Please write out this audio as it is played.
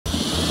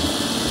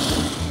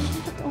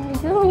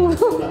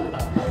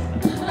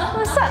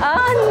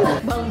Saan?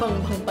 Bang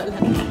pala.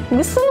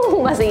 Gusto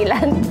mo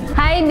masilan?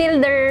 Hi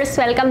builders!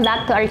 Welcome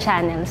back to our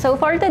channel. So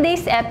for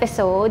today's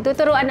episode,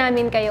 tuturuan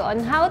namin kayo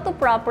on how to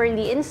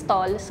properly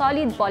install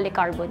solid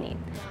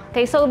polycarbonate.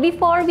 Okay, so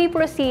before we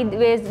proceed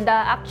with the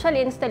actual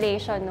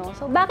installation,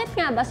 so bakit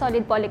nga ba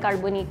solid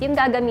polycarbonate yung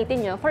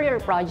gagamitin nyo for your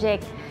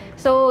project?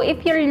 So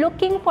if you're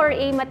looking for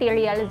a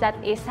material that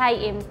is high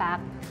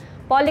impact,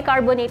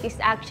 polycarbonate is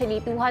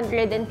actually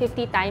 250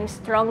 times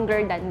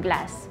stronger than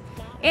glass.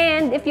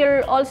 And if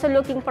you're also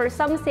looking for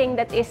something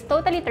that is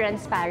totally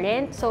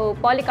transparent, so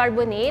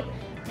polycarbonate,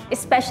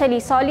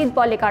 especially solid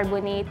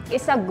polycarbonate,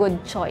 is a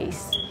good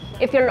choice.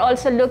 If you're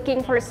also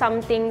looking for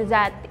something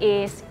that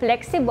is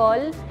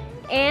flexible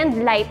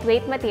and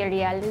lightweight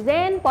material,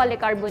 then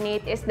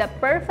polycarbonate is the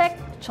perfect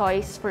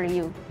choice for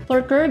you.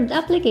 For curved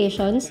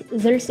applications,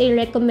 there's a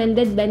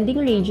recommended bending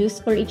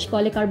radius for each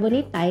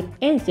polycarbonate type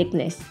and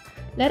thickness.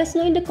 Let us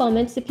know in the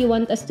comments if you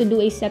want us to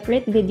do a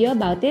separate video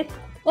about it,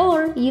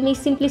 or you may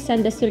simply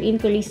send us your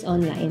inquiries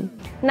online.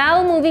 Now,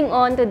 moving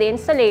on to the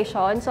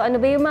installation. So, ano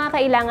ba yung mga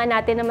kailangan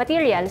natin na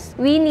materials?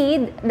 We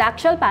need the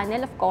actual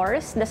panel, of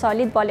course, the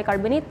solid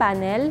polycarbonate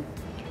panel.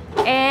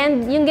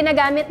 And yung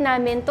ginagamit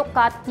namin to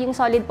cut yung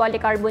solid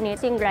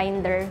polycarbonate, yung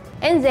grinder.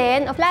 And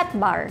then, a flat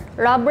bar,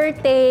 rubber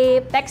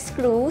tape,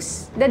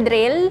 Tekscrews, the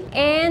drill,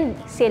 and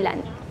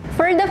sealant.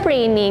 For the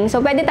framing,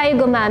 so pwede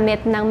tayo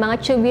gumamit ng mga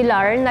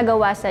tubular na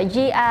gawa sa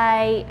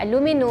GI,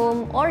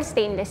 aluminum, or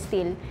stainless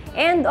steel.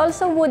 And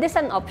also wood is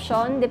an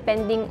option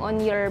depending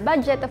on your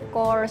budget, of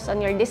course,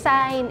 on your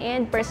design,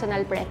 and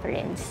personal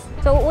preference.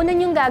 So una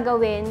nyong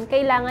gagawin,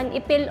 kailangan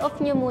i-peel off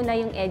nyo muna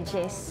yung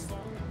edges.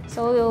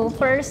 So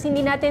first,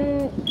 hindi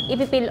natin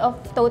i-peel off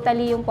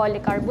totally yung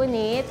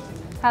polycarbonate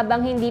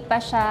habang hindi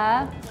pa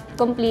siya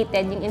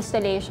completed yung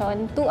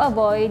installation to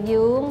avoid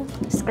yung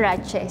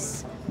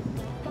scratches.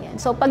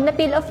 So, pag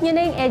na-peel off nyo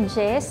na yung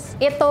edges,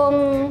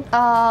 itong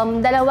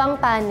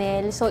dalawang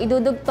panel, so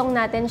idudugtong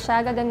natin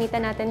siya,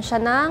 gagamitan natin siya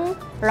ng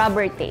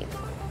rubber tape.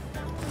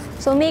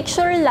 So, make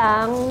sure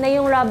lang na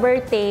yung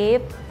rubber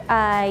tape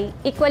ay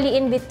equally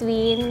in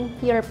between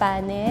your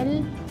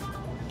panel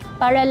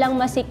para lang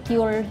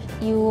ma-secure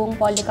yung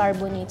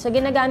polycarbonate. So,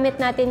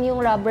 ginagamit natin yung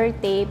rubber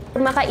tape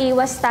para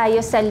makaiwas tayo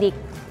sa leak.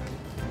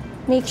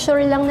 Make sure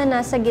lang na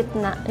nasa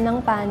gitna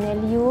ng panel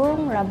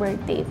yung rubber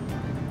tape.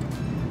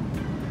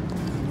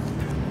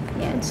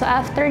 Yan. So,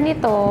 after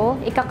nito,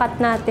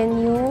 ikakat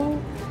natin yung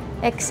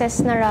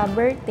excess na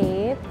rubber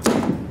tape.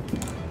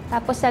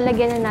 Tapos,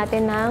 lalagyan na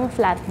natin ng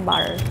flat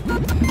bar.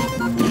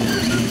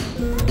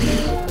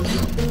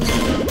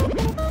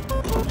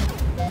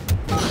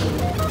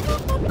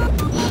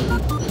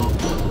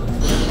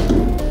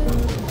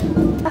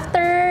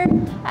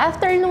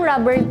 After nung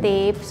rubber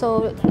tape,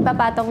 so,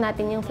 ipapatong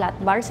natin yung flat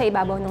bar sa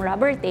ibabaw ng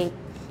rubber tape.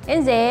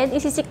 And then,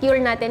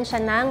 isi-secure natin siya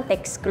ng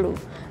Tekscrew.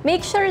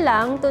 Make sure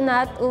lang to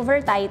not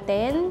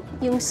over-tighten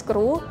yung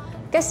screw.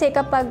 Kasi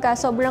kapag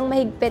sobrang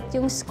mahigpit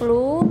yung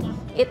screw,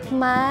 it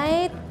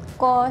might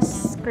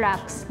cause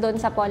cracks doon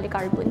sa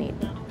polycarbonate.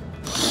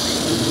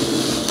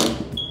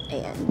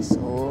 Ayan.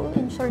 So,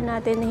 ensure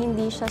natin na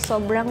hindi siya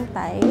sobrang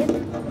tight.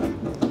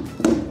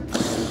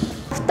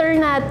 After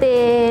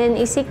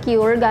natin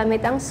i-secure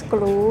gamit ang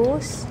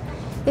screws,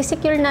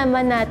 i-secure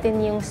naman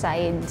natin yung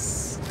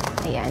sides.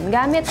 Ayan,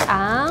 gamit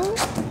ang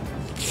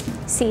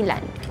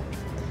sealant.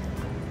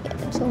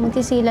 Ayan, so,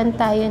 magsisealant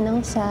tayo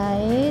ng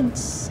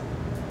sides.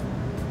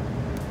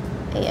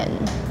 Ayan.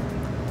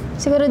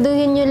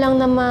 Siguraduhin nyo lang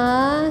na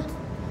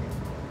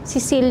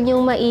sisil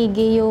nyo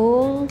maigi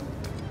yung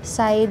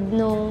side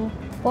ng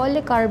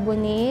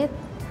polycarbonate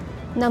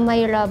na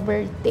may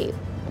rubber tape.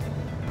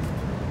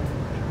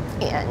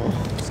 Ayan.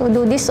 So,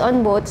 do this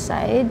on both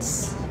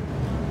sides.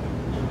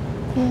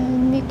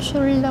 Ayan, make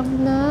sure lang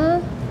na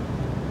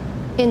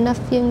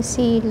enough yung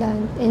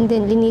sealant, and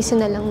then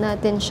linisin na lang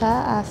natin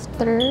siya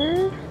after.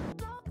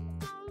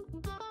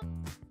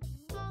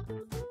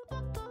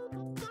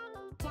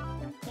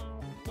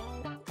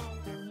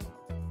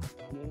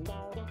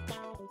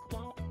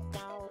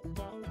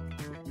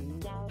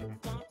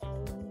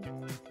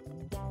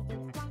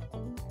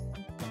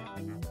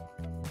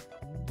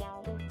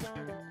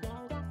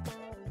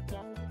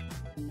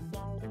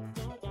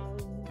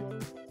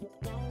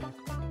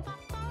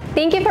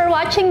 Thank you for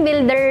watching,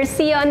 builders.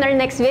 See you on our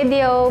next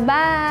video.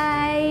 Bye!